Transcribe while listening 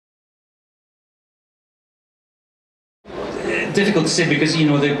difficult to say because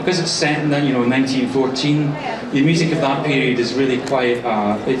because it's set in 1914. The music of that period is really quite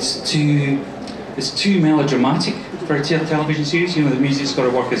it's too melodramatic for a television series. The music's got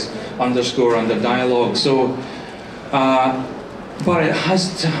to work as underscore under dialogue. So, but it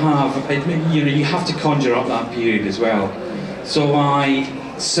has to have you have to conjure up that period as well. So I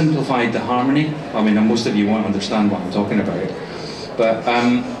simplified the harmony. I mean, most of you won't understand what I'm talking about, but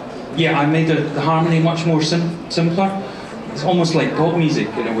yeah, I made the harmony much more simpler. It's almost like pop music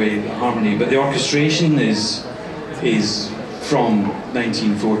in a way, the harmony, but the orchestration is from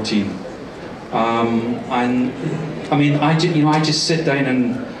 1914. And I mean, I just sit down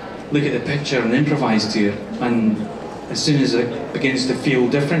and look at the picture and improvise to it, and as soon as it begins to feel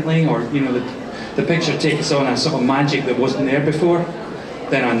differently, or the picture takes on a sort of magic that wasn't there before,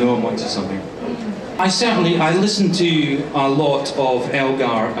 then I know I'm onto something. I listen to a lot of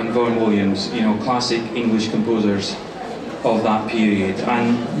Elgar and Vaughan Williams, classic English composers of that period,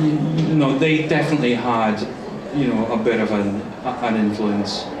 and they definitely had a bit of an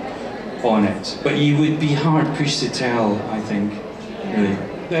influence on it, but you would be hard pushed to tell, I think, really.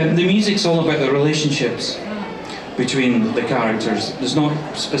 The music's all about the relationships between the characters. It's not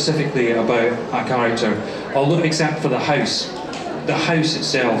specifically about a character, although except for the house. The house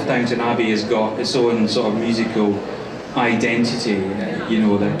itself, Downton Abbey, has got its own sort of musical identity,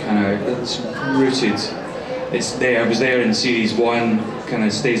 that kind of, it's rooted. It was there in series 1, kind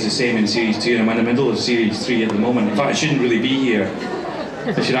of stays the same in series 2, and I'm in the middle of series 3 at the moment. In fact, I shouldn't really be here.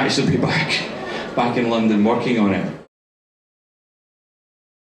 I should actually be back in London working on it.